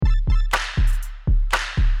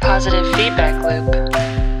Positive feedback loop.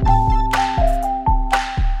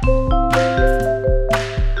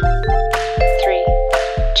 Three,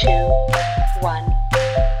 two, one.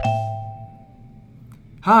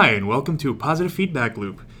 Hi, and welcome to Positive Feedback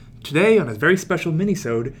Loop. Today, on a very special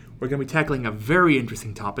mini-sode, we're going to be tackling a very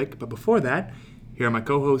interesting topic, but before that, here are my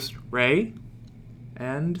co-hosts, Ray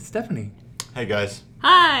and Stephanie. Hey, guys.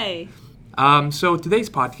 Hi! So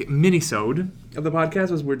today's mini-sode of the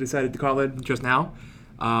podcast, as we decided to call it just now,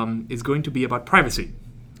 is going to be about privacy.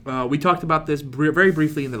 We talked about this very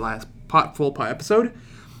briefly in the last full episode,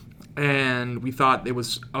 and we thought it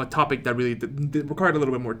was a topic that really required a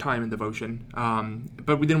little bit more time and devotion.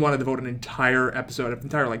 But we didn't want to devote an entire episode,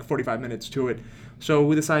 45 minutes to it. So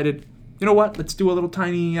we decided, you know what, let's do a little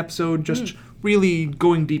tiny episode just really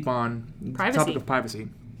going deep on Privacy. the topic of privacy.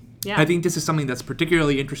 Yeah. I think this is something that's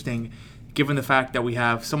particularly interesting given the fact that we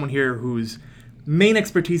have someone here whose main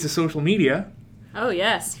expertise is social media. Oh,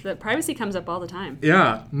 yes. But privacy comes up all the time.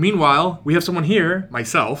 Yeah. Meanwhile, we have someone here,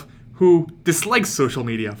 myself, who dislikes social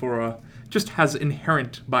media just has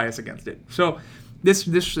inherent bias against it. So this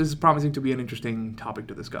is promising to be an interesting topic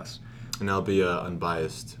to discuss. And I'll be an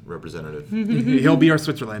unbiased representative. He'll be our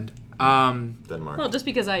Switzerland. Denmark. Well, just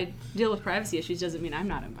because I deal with privacy issues doesn't mean I'm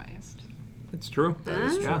not unbiased. It's true. That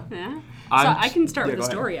is true. Yeah. So I'm I can start with go a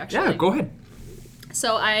ahead. story, actually. Yeah, go ahead.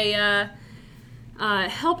 So I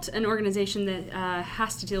helped an organization that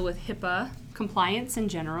has to deal with HIPAA compliance in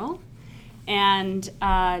general. And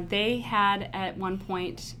they had, at one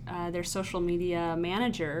point, their social media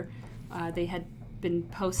manager, they had been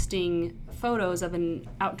posting photos of an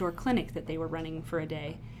outdoor clinic that they were running for a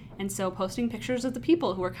day. And so posting pictures of the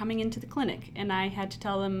people who were coming into the clinic. And I had to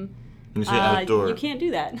tell them, When you say outdoor, you can't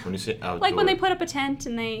do that. when you say outdoor, Like when they put up a tent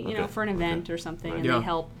and they, Okay, for an event okay. or something, Right. and Yeah. they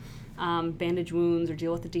help bandage wounds or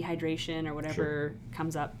deal with the dehydration or whatever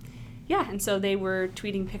comes up. Yeah, and so they were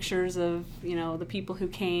tweeting pictures of, the people who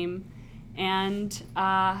came, and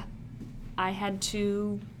I had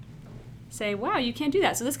to say, wow, you can't do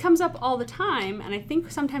that. So this comes up all the time, and I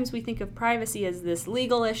think sometimes we think of privacy as this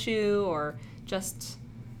legal issue or just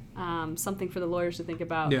something for the lawyers to think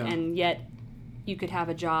about, Yeah. and yet you could have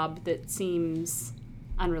a job that seems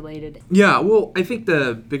unrelated. Yeah, well, I think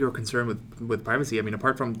the bigger concern with privacy,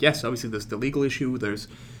 apart from, yes, obviously there's the legal issue, there's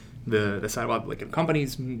the side about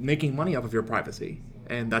companies making money off of your privacy.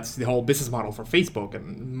 And that's the whole business model for Facebook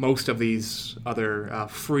and most of these other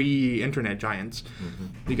free internet giants.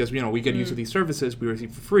 Because, we get use of these services we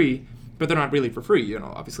receive for free, but they're not really for free.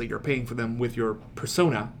 Obviously you're paying for them with your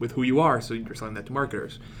persona, with who you are, so you're selling that to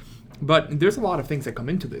marketers. But there's a lot of things that come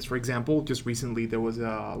into this. For example, just recently there was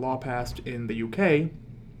a law passed in the UK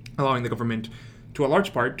allowing the government, to a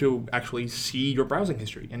large part, to actually see your browsing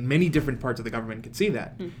history. And many different parts of the government can see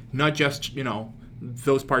that. Not just,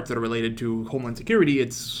 those parts that are related to Homeland Security.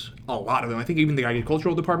 It's a lot of them. I think even the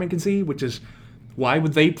Agricultural Department can see, which is, why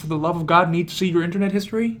would they, for the love of God, need to see your internet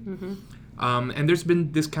history? And there's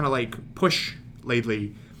been this kind of push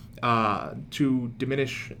lately to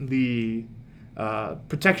diminish the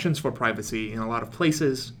protections for privacy in a lot of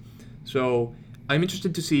places. So I'm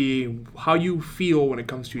interested to see how you feel when it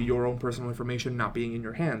comes to your own personal information not being in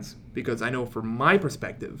your hands. Because I know from my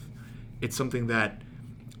perspective, it's something that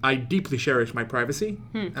I deeply cherish my privacy,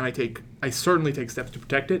 and I certainly take steps to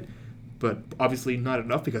protect it, but obviously not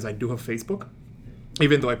enough because I do have Facebook,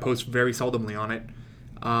 even though I post very seldomly on it.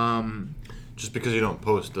 Just because you don't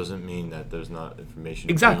post doesn't mean that there's not information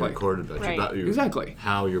Exactly. being recorded about you. Exactly.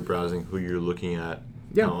 How you're browsing, who you're looking at,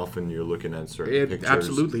 Yeah. how often you're looking at certain pictures.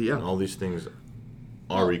 Absolutely, yeah. And all these things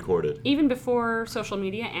are recorded. Even before social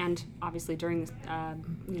media, and obviously during,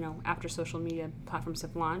 after social media platforms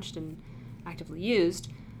have launched and actively used,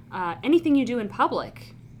 anything you do in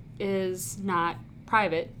public is not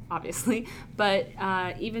private, obviously, but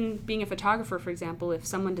even being a photographer, for example, if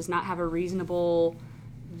someone does not have a reasonable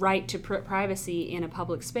right to privacy in a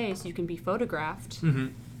public space, you can be photographed,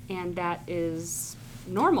 and that is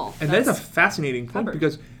normal. And that's a fascinating point covered.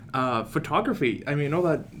 because photography, know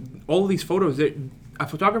that all of these photos, a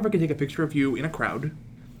photographer can take a picture of you in a crowd,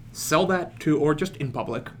 sell that to, or just in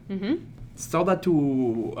public, sell that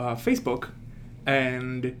to Facebook,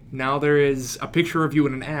 and now there is a picture of you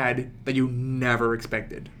in an ad that you never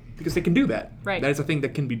expected. Because they can do that. Right. That is a thing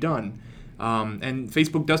that can be done. And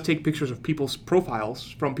Facebook does take pictures of people's profiles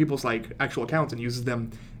from people's actual accounts and uses them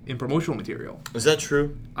in promotional material. Is that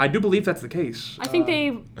true? I do believe that's the case. I think they...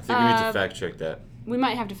 I think we need to fact check that. We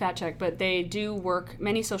might have to fact check, but they do work,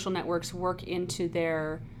 many social networks work into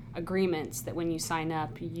their agreements that when you sign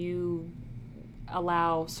up, you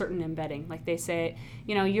allow certain embedding. Like they say,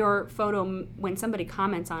 you know, your photo, when somebody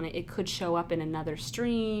comments on it, it could show up in another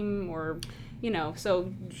stream or, you know,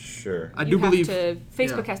 so Sure. I you do have believe to,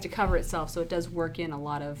 Facebook yeah. has to cover itself, so it does work in a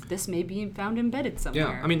lot of, this may be found embedded somewhere.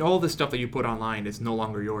 Yeah, I mean, all the stuff that you put online is no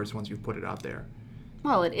longer yours once you've put it out there.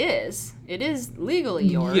 Well, it is. It is legally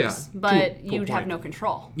yours, Yeah, but to a you'd have point. no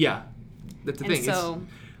control. Yeah, that's the And thing. so-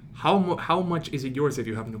 It's how much is it yours if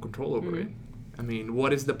you have no control over it? I mean,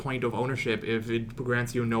 what is the point of ownership if it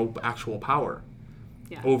grants you no actual power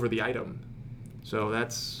Yeah. over the item? So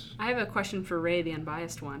that's I have a question for Ray, the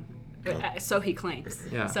unbiased one. So he claims.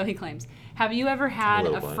 Yeah. So he claims. Have you ever had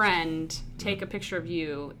little a biased. friend take a picture of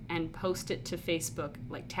you and post it to Facebook,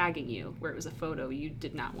 like tagging you, where it was a photo you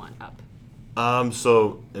did not want up?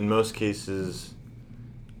 So in most cases,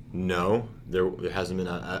 no. There hasn't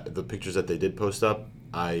been the pictures that they did post up.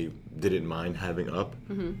 I didn't mind having up.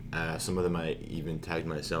 Some of them I even tagged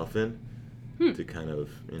myself in to kind of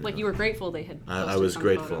Like you were grateful they had posted I was some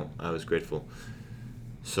grateful. photo. I was grateful.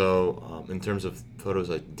 So in terms of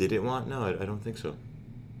photos I didn't want, no, I don't think so.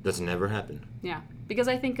 That's never happened. Yeah, because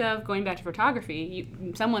I think of going back to photography,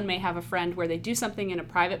 someone may have a friend where they do something in a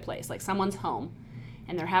private place, like someone's home,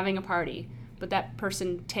 and they're having a party, but that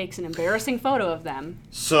person takes an embarrassing photo of them.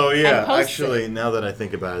 So yeah, And post actually, it. now that I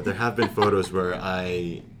think about it, there have been photos where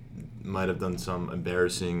I might have done some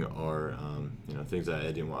embarrassing or things that I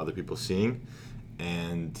didn't want other people seeing,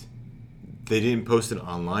 and they didn't post it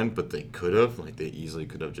online, but they could have. Like they easily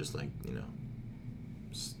could have just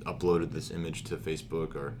uploaded this image to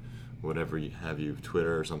Facebook or whatever you have,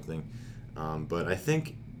 Twitter or something. But I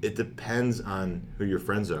think it depends on who your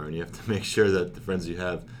friends are, and you have to make sure that the friends you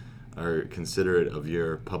have are considerate of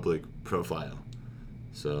your public profile.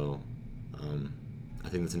 So I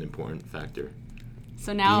think that's an important factor.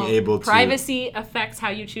 So now Being able to- privacy affects how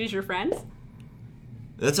you choose your friends?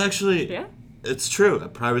 That's actually, Yeah. it's true.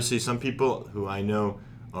 Privacy, some people who I know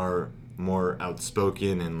are more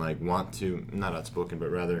outspoken and want to, not outspoken, but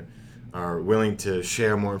rather are willing to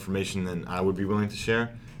share more information than I would be willing to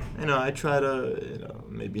share. I try to,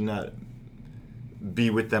 maybe not be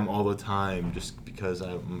with them all the time just because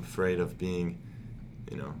I'm afraid of being,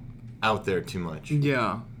 out there too much.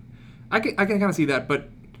 yeah. I can kind of see that, but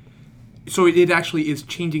so it actually is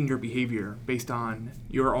changing your behavior based on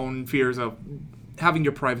your own fears of having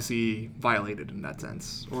your privacy violated in that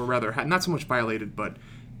sense, or rather, not so much violated, but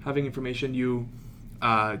having information you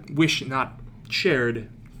wish not shared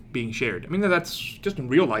being shared. I mean, that's just in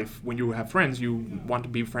real life. When you have friends, you want to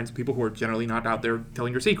be friends with people who are generally not out there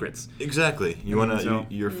telling your secrets. Exactly. You I mean, want to. so-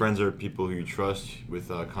 Your friends are people who you trust with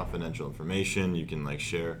confidential information. You can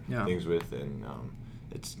share Yeah. things with, and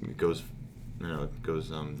it goes,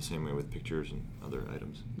 the same way with pictures and other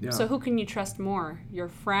items. Yeah. So who can you trust more? Your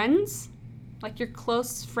friends? Like your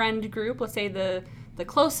close friend group? Let's say the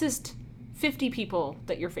closest 50 people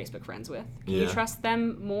that you're Facebook friends with. Can you Yeah. trust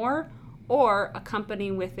them more? Or a company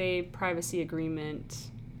with a privacy agreement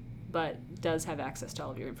but does have access to all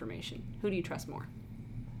of your information? Who do you trust more?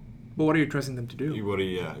 But what are you trusting them to do?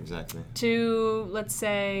 Yeah, exactly. To, let's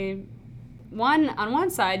say, on one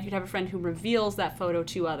side, you'd have a friend who reveals that photo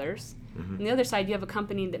to others. Mm-hmm. On the other side, you have a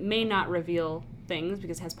company that may not reveal things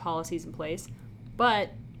because it has policies in place,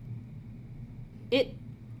 but it,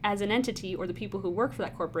 as an entity, or the people who work for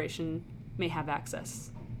that corporation, may have access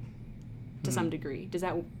to some degree. Does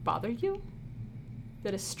that bother you?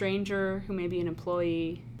 That a stranger who may be an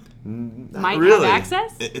employee Not might really. have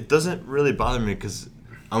access? It doesn't really bother me because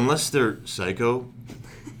unless they're psycho,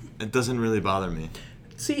 it doesn't really bother me.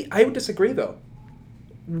 See, I would disagree though.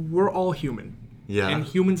 We're all human. Yeah. And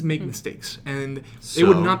humans make mistakes. And it So-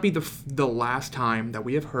 would not be the last time that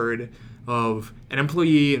we have heard of an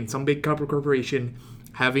employee in some big corporation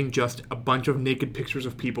having just a bunch of naked pictures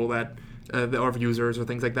of people that are users or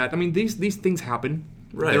things like that. I mean, these things happen.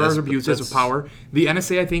 Right, There are that's- abuses of that's- power. The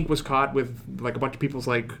NSA, I think, was caught with a bunch of people's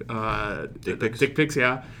Dick pics?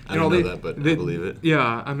 yeah. I didn't know that, but I believe it.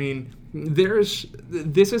 Yeah, I mean, this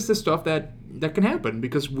is the stuff that can happen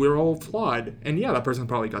because we're all flawed. And yeah, that person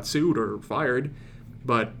probably got sued or fired,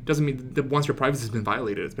 but doesn't mean that once your privacy has been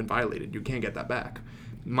violated, it's been violated. You can't get that back.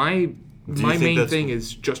 My think main that's- thing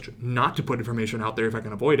is just not to put information out there if I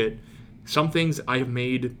can avoid it. Some things I have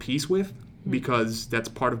made peace with because that's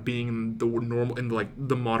part of being in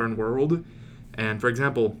the modern world. And for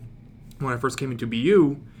example, when I first came into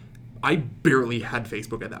BU, I barely had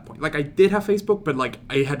Facebook at that point. I did have Facebook, but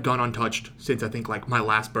I had gone untouched since I think my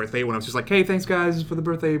last birthday when I was just hey, thanks guys for the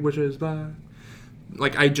birthday wishes, bye.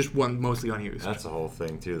 I just went mostly unused. That's a whole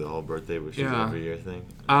thing too. The whole birthday wishes Yeah. every year thing.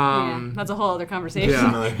 Yeah, that's a whole other conversation.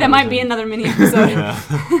 yeah. That might be another mini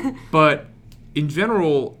episode. But in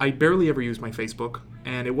general, I barely ever use my Facebook,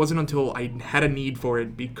 and it wasn't until I had a need for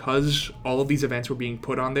it because all of these events were being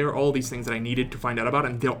put on there, all these things that I needed to find out about,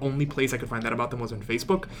 and the only place I could find out about them was on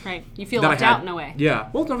Facebook. Right. You feel that left I had- out in a way. Yeah.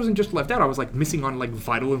 Well, I wasn't just left out. I was like missing on like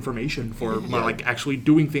vital information for my, like actually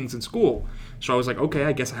doing things in school. So I was like, okay,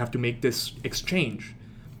 I guess I have to make this exchange.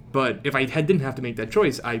 But if I didn't have to make that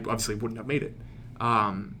choice, I obviously wouldn't have made it.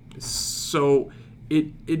 So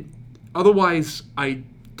it otherwise I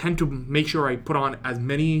tend to make sure I put on as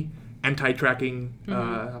many anti-tracking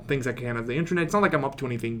things I can of the internet. It's not like I'm up to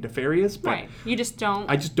anything nefarious, but Right. You just don't.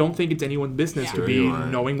 I just don't think it's anyone's business Yeah. to Sure be you are.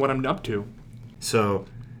 knowing what I'm up to. So,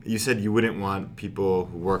 you said you wouldn't want people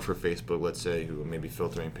who work for Facebook, let's say, who may be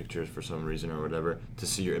filtering pictures for some reason or whatever, to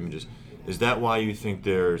see your images. Is that why you think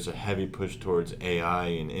there's a heavy push towards AI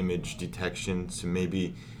and image detection to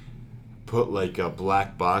maybe put like a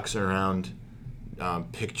black box around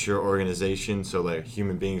picture organization so like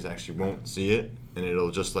human beings actually won't see it, and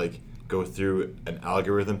it'll just like go through an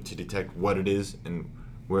algorithm to detect what it is and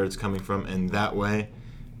where it's coming from, and that way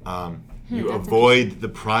you that's avoid the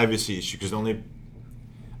privacy issue, because the only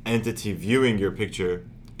entity viewing your picture,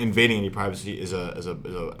 invading any privacy, is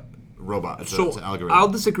a robot. It's So an algorithm. I'll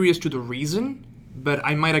disagree as to the reason, but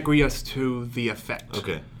I might agree as to the effect.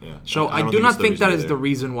 Okay, yeah. So I don't do it's not the think that reason is the either.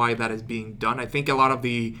 reason why that is being done. I think a lot of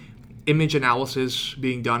the image analysis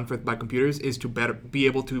being done by computers is to better be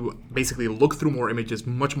able to basically look through more images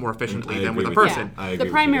much more efficiently I than with a agree with person. I The agree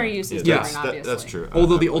with primary you. use is Yeah, different, that's obviously. true.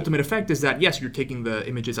 Although the I- ultimate effect is that, yes, you're taking the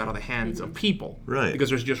images out of the hands of people. Right. Because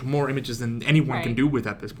there's just more images than anyone can Right. do with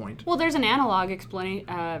at this point. Well, there's an analog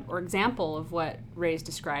or example of what Ray's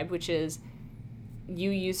described, which is you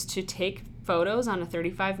used to take photos on a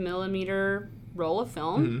 35 millimeter roll of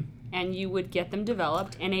film, Mm-hmm. and you would get them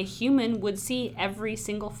developed, and a human would see every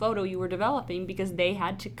single photo you were developing because they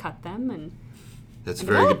had to cut them and That's a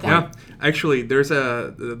very good develop point. Yeah, actually, there's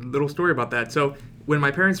a little story about that. So when my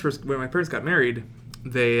parents got married,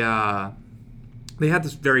 they had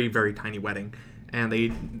this very, very tiny wedding, and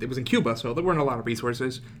it was in Cuba, so there weren't a lot of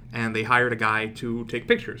resources, and they hired a guy to take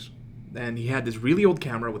pictures, and he had this really old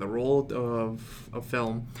camera with a roll of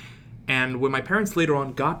film, and when my parents later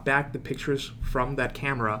on got back the pictures from that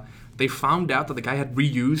camera, they found out that the guy had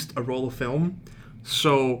reused a roll of film.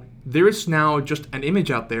 So there is now just an image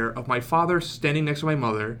out there of my father standing next to my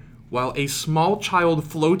mother while a small child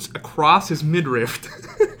floats across his midriff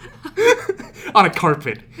on a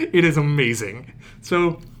carpet. It is amazing.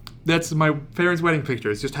 So that's my parents' wedding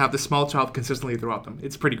pictures. Just have the small child consistently throughout them.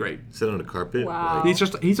 It's pretty great. Sit on a carpet. Wow. Like,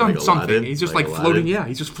 He's on Like something. Aladdin? He's just Like like floating. Aladdin? Yeah,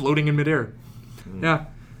 he's just floating in midair. Yeah.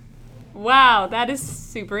 wow, that is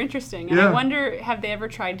super interesting. And Yeah. I wonder, have they ever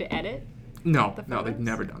tried to edit? No, The no, they've photos?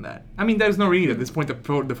 never done that. I mean, there's no need at this point.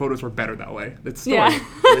 The photos were better that way. That's story. Yeah,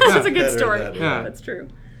 that's a good better story. that way. Yeah. That's true.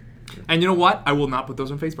 And you know what? I will not put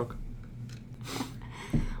those on Facebook.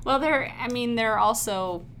 Well, they're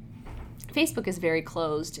also, Facebook is very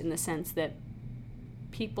closed in the sense that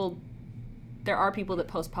there are people that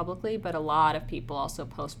post publicly, but a lot of people also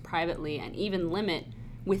post privately and even limit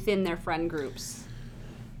within their friend groups.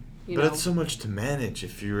 You But know, it's so much to manage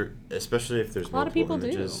especially if there's A lot of multiple people do.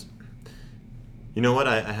 images. You know what?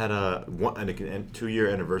 I had a 2-year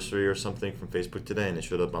anniversary or something from Facebook today, and it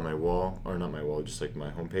showed up on my wall, or not my wall, just like my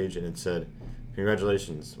homepage, and it said,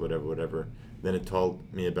 "Congratulations, whatever." Then it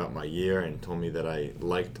told me about my year and told me that I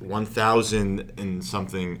liked 1,000 and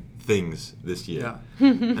something things this year. Yeah.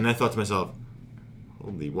 And I thought to myself,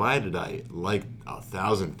 holy, why did I like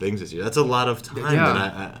 1,000 things this year? That's a lot of time.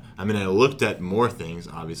 Yeah. And I looked at more things.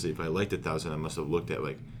 Obviously, if I liked 1,000, I must have looked at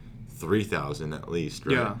like 3,000 at least,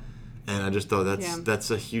 right? Yeah. And I just thought Yeah.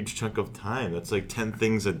 that's a huge chunk of time. That's like 10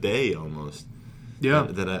 things a day almost. Yeah.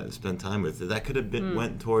 That I spend time with. That could have been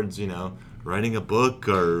went towards writing a book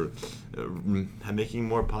or making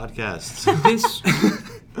more podcasts.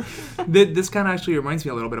 This kind of actually reminds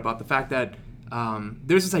me a little bit about the fact that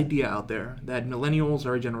there's this idea out there that millennials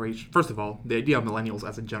are a generation. First of all, the idea of millennials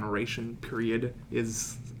as a generation period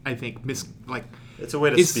is, I think, It's a way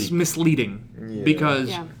to it's speak. misleading Yeah. because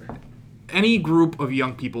yeah. any group of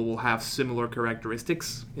young people will have similar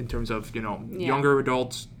characteristics in terms of Yeah. younger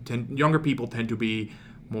adults. Younger people tend to be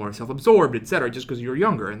more self-absorbed, etc., just because you're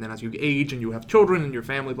younger. And then as you age and you have children and your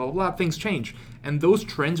family, blah, blah, blah, things change. And those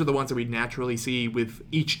trends are the ones that we naturally see with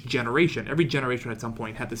each generation. Every generation at some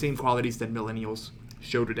point had the same qualities that millennials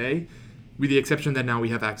show today, with the exception that now we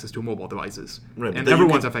have access to mobile devices. Right, but and then you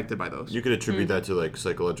everyone's could- affected by those. You could attribute that to like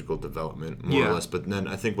psychological development, more Yeah. or less. But then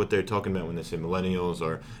I think what they're talking about when they say millennials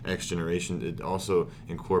or X generation, it also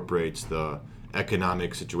incorporates the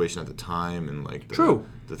economic situation at the time and like True.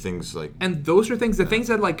 the things like And those are things, the things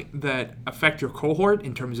that that affect your cohort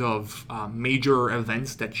in terms of major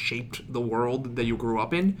events that shaped the world that you grew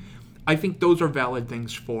up in. I think those are valid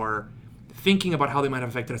things for thinking about how they might have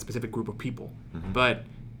affected a specific group of people. But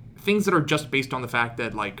things that are just based on the fact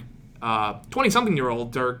that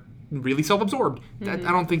 20-something-year-olds are really self-absorbed. I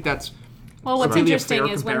don't think that's Well, what's really a interesting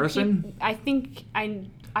fair is comparison. when I think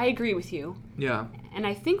I agree with you. Yeah. And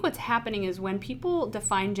I think what's happening is when people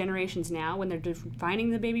define generations now, when they're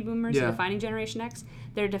defining the baby boomers Yeah. and defining Generation X,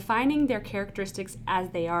 they're defining their characteristics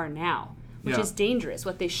as they are now, which Yeah. is dangerous.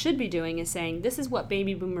 What they should be doing is saying, this is what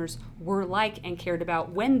baby boomers were like and cared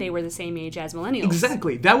about when they were the same age as millennials.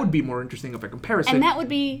 Exactly. That would be more interesting of a comparison. And that would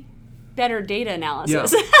be better data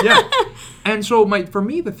analysis. Yeah. And so for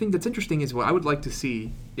me, the thing that's interesting is what I would like to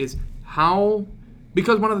see is how,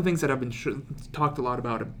 because one of the things that I've been talked a lot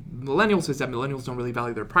about millennials is that millennials don't really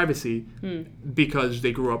value their privacy because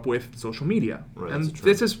they grew up with social media. Right, And that's true.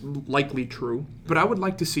 this is likely true, but I would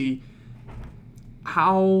like to see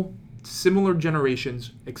how similar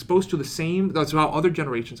generations exposed to the same, that's how other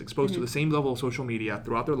generations exposed to the same level of social media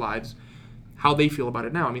throughout their lives, how they feel about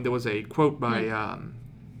it now. I mean, there was a quote by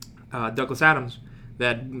Douglas Adams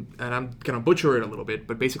that, and I'm going to butcher it a little bit,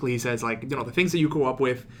 but basically he says, the things that you grew up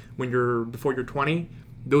with before you're 20,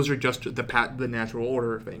 those are just the natural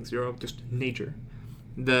order of things. You're just nature.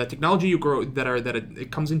 The technology you grow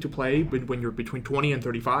it comes into play when you're between 20 and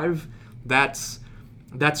 35, that's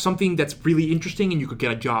something that's really interesting and you could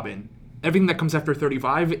get a job in. Everything that comes after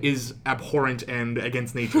 35 is abhorrent and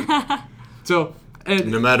against nature. So,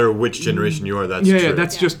 no matter which generation you are, that's true. yeah,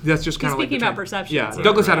 that's just kind of like speaking the about trend. perceptions. Yeah, Right,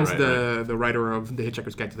 Douglas right, Adams, right, the writer of The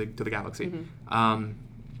Hitchhiker's Guide to the Galaxy,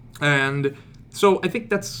 and so I think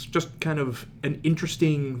that's just kind of an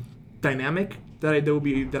interesting dynamic that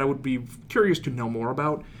I would be curious to know more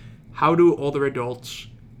about. How do older adults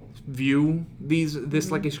view this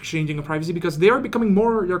exchanging of privacy, because they're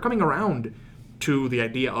coming around to the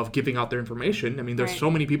idea of giving out their information. I mean, there's Right. so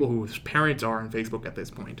many people whose parents are on Facebook at this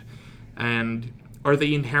point, and are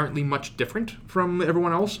they inherently much different from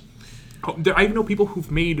everyone else? I know people who've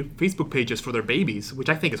made Facebook pages for their babies, which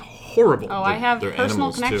I think is horrible. Oh, I have they're personal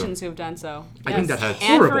animals, too. connections who have done so. I think that's Pets.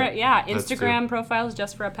 horrible. And That's Instagram profiles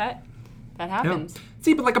just for a pet. That Yeah. happens.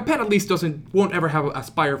 See, but a pet at least won't ever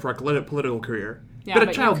aspire for a political career. Yeah, but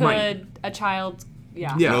a child you could, might. A child,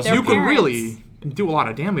 yeah. Yeah, Their you could parents- really do a lot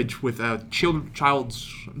of damage with a child's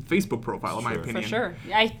Facebook profile, in my Sure. opinion. For sure.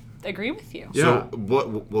 I agree with you. Yeah. So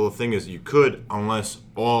well, the thing is, you could, unless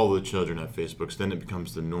all the children have Facebooks, then it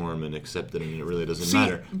becomes the norm and accepted, and it really doesn't See-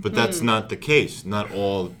 matter. But that's not the case. Not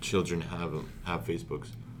all children have Facebooks.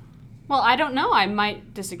 Well, I don't know. I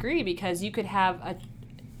might disagree because you could have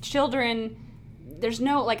children. There's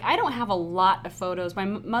no, I don't have a lot of photos. My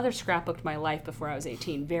mother scrapbooked my life before I was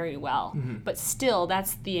 18 very well. But still,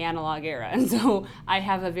 that's the analog era. And so I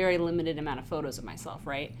have a very limited amount of photos of myself,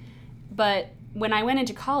 right? But when I went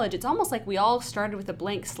into college, it's almost like we all started with a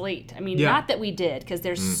blank slate. I mean, Yeah. not that we did, because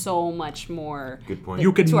there's so much more. Good point.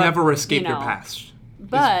 You could to our- never escape you your know, past.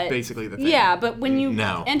 But is basically the thing. Yeah, but when you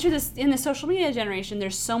Now. enter this in the social media generation,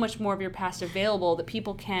 there's so much more of your past available that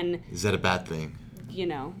people can, Is that a bad thing?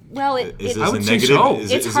 well, Is this I a would say negative? so.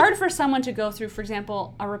 it's hard for someone to go through, for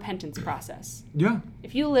example, a repentance process. Yeah.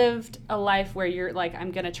 If you lived a life where you're like,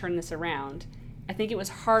 I'm going to turn this around, I think it was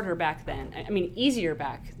harder back then. I mean, easier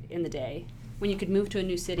back in the day when you could move to a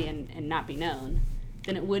new city and not be known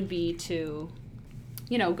than it would be to,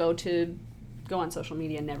 go on social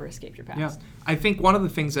media and never escape your past. Yeah. I think one of the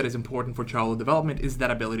things that is important for childhood development is that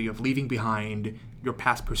ability of leaving behind your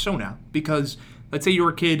past persona. Because let's say you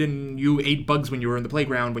were a kid and you ate bugs when you were in the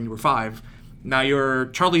playground when you were 5. Now you're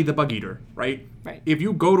Charlie the Bug Eater, right? Right. If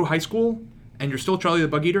you go to high school and you're still Charlie the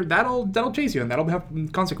Bug Eater, that'll chase you and that'll have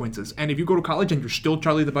consequences. And if you go to college and you're still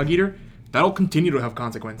Charlie the Bug Eater, that'll continue to have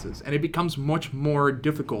consequences. And it becomes much more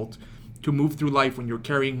difficult to move through life when you're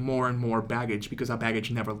carrying more and more baggage, because that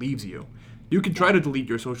baggage never leaves you. You can try to delete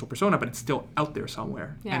your social persona, but it's still out there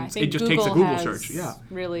somewhere. Yeah, and I think it just Google takes a Google has search. Yeah.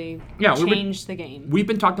 really Yeah, changed the game. We've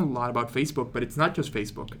been talking a lot about Facebook, but it's not just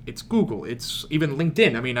Facebook. It's Google. It's even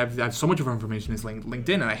LinkedIn. I mean, I've so much of our information is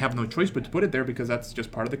LinkedIn, and I have no choice but to put it there because that's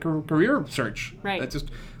just part of the career search. Right. That's just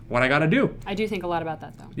what I got to do. I do think a lot about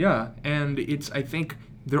that, though. Yeah, and I think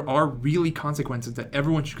there are really consequences that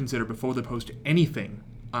everyone should consider before they post anything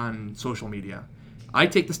on social media. I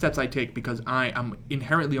take the steps I take because I am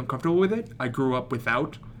inherently uncomfortable with it. I grew up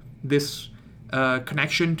without this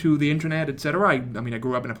connection to the internet, etc. I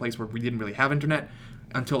grew up in a place where we didn't really have internet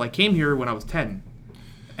until I came here when I was 10.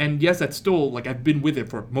 And yes, that's still, I've been with it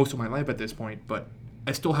for most of my life at this point, but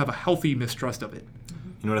I still have a healthy mistrust of it.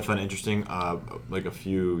 You know what I find interesting? Like a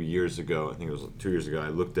few years ago, I think it was 2 years ago, I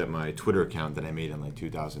looked at my Twitter account that I made in like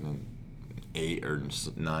 2008 or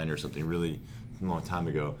 9 or something, really long time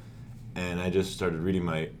ago. And I just started reading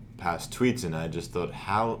my past tweets, and I just thought,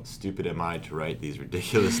 how stupid am I to write these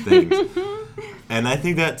ridiculous things? And I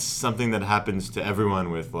think that's something that happens to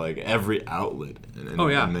everyone with like every outlet in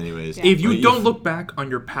many ways. If you Like, don't look back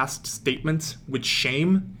on your past statements with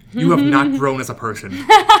shame, you have not grown as a person.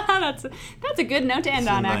 That's a good note to end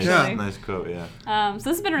on, nice, actually. nice quote, yeah. So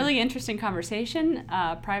this has been a really interesting conversation.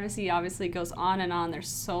 Privacy obviously goes on and on. There's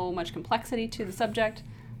so much complexity to the subject.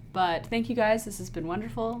 But thank you guys. This has been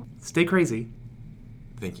wonderful. Stay crazy.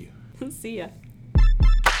 Thank you. See ya.